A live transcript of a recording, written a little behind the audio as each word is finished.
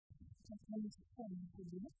going to find the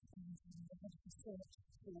and the head of research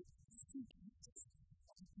for CCAFS,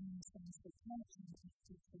 in terms of climate change and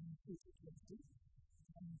food security.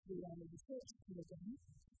 We are a research program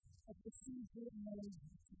at the Vermeulen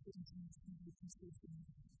International Consortium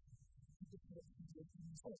of Research and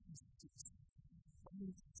Research Institutes.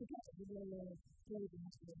 Together, we are a global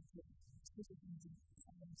network of 200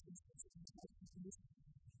 scientists and companies,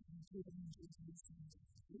 including NGOs and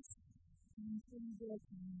industries, and we work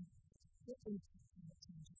on what impact climate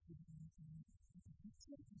change is having on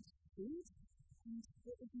agriculture and food, and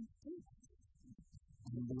what we can do about it.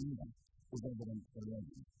 And the impact is evident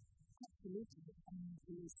already. Absolutely, and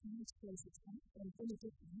the science shows its impact, and in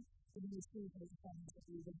addition, the most relevant funds that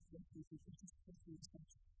we work with people participate in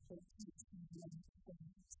research for activities and learning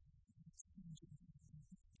programs.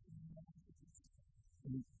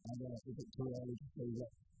 And is it too early to say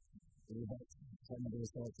what the results some of the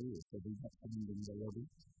research is, so we have findings already?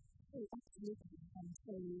 Oh, absolutely, and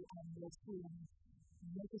so we're seeing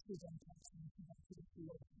negative impacts on productivity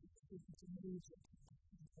of the major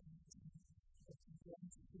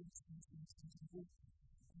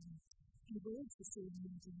and we're also seeing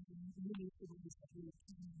many things that we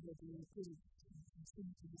can really improve and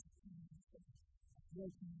continue to use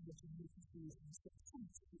working with the universities and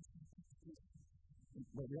science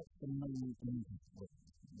but what's the main impact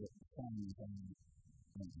that science and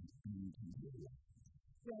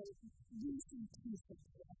well, we see two things that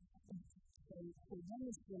happen. So one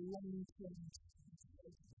is the long-term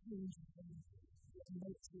changes in the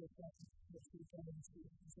nature of that which we go into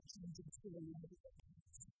as a change in theory and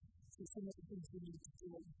so some of the things we need to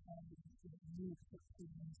do are new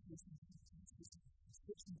platforms,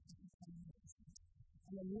 switching to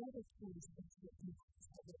and then the other tools that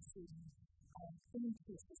we're seeing are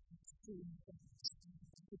increases in stream events,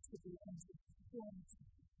 which could be events of performance,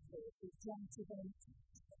 or drought events,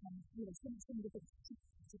 some of the big to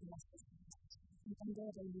the last and there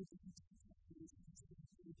they need to be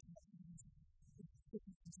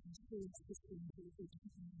systems that we can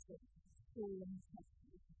use that form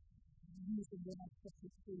using the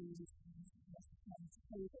aspective tools and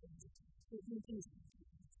savings. So it will be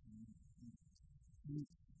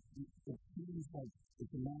it seems like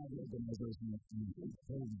it's a large organization that needs to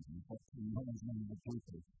hold but management of the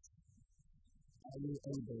people. Are you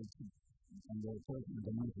able to, and the person of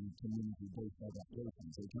the community-based adaptation,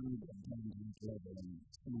 so can you get down to each level and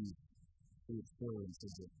see the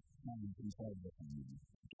experiences of trying to control the family?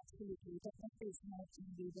 Absolutely, that is how to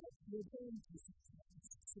do that. We're very interested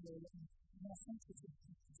in our sensitive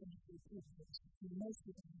to people. Most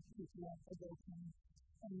of the people are working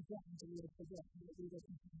on the ground and we're forgetting that we don't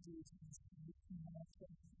have to do it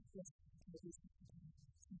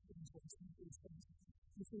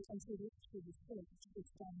and so the actual research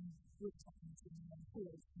is done with technology and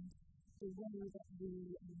fields, and the way that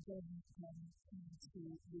we are going to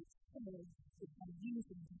research is by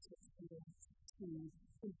using this experience to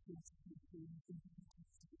influence people in different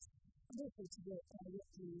countries. And also to work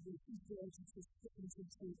directly with future agencies that can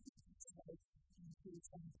contribute for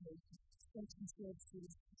example, certain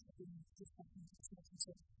services have been discussing certain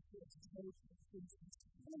services for instance,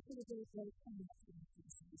 and also the very finance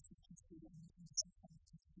activities such as the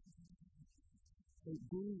so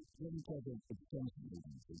do any type of extension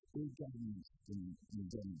agencies, do governments in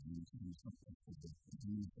Germany to do something for the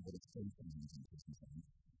need for the extension agencies and so on?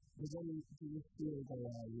 Do you feel they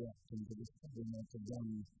are reacting to this problem to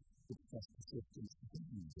run with just assistance to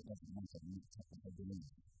things that doesn't matter in each type of belief?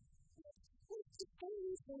 It's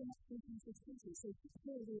always very much inconsistency. So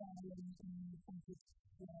here we are in the country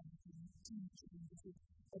this is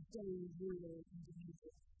a very rural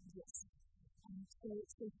individual. Yes. So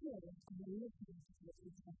here, the looking at what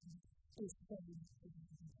is happening is very important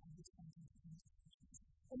to understand.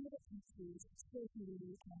 In other countries,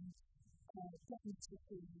 certainly governments are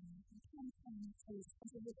feeling campaigns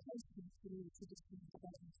as a replacement for the traditional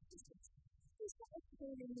development systems. There's not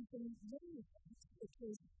necessarily anything wrong with that,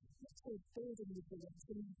 because let's say building resilience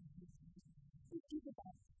in it is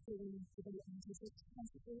about building development as it has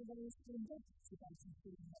always been done. It's about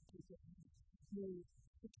ensuring that people have more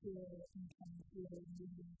secure income for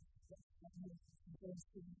living, that those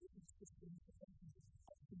things that the systems that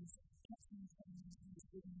options, catching time and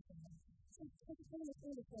living time. So all of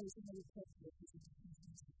those are very appropriate as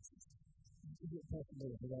is it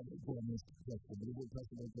possible for that economist question, but is it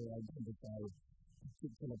possible to identify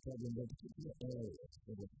particular problems or particular areas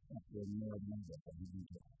that are suffering more than others that we need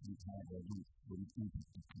to have or reach the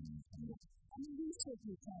impact of climate change? We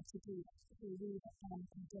certainly try to do that. So we have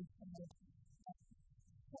identified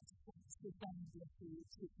hotspots for vulnerability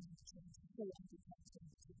to climate change, for agriculture in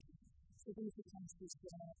particular. So these are cases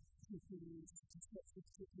where PPE's response is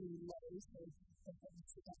particularly low, so they're getting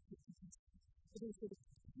seductive capacity. But also the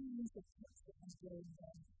kinds of cuts that are going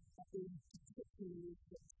on are being particularly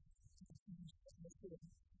fit to the change that we're seeing.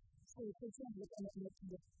 So, for example, when I'm looking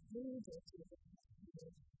at broader sort of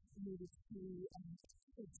we would see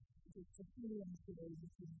the Sahelians who are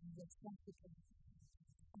looking in West Africa,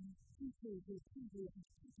 people who probably have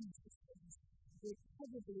cooking systems would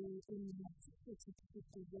probably in the next 40 to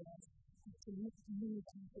 50 years have to move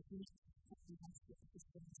out of the hospital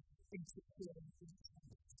systems into pure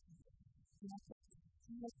now,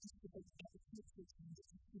 not just the big agricultural change,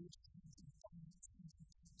 it's a huge change in finance and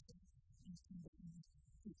agriculture and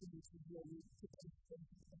continue to really develop things.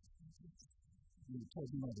 You're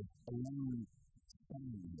talking about a long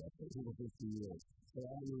time, over 50 years. So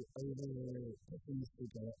are there pessimistic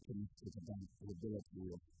or optimistic about the ability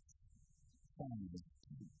of farmers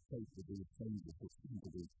to cope with these changes which seem to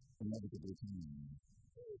be inevitably coming?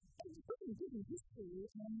 Probably given history,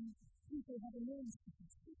 people have enormous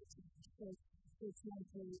capacity to change. So, for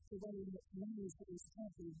example, the way in which maize that is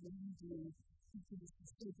heavy when you produce the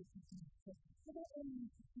stable capacity. But that only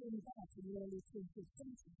came about in the early 20th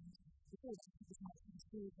century. Before that, it was much more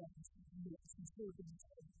small grains and milks and sorghums.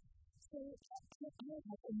 So, I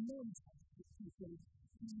have enormous capacity to people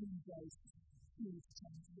who embrace huge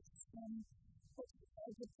changes. But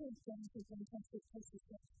as a point, I think when it comes to cases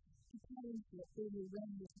that preparing for it, being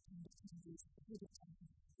aware of the kind of changes ahead of time,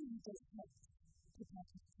 really does help prepare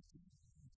for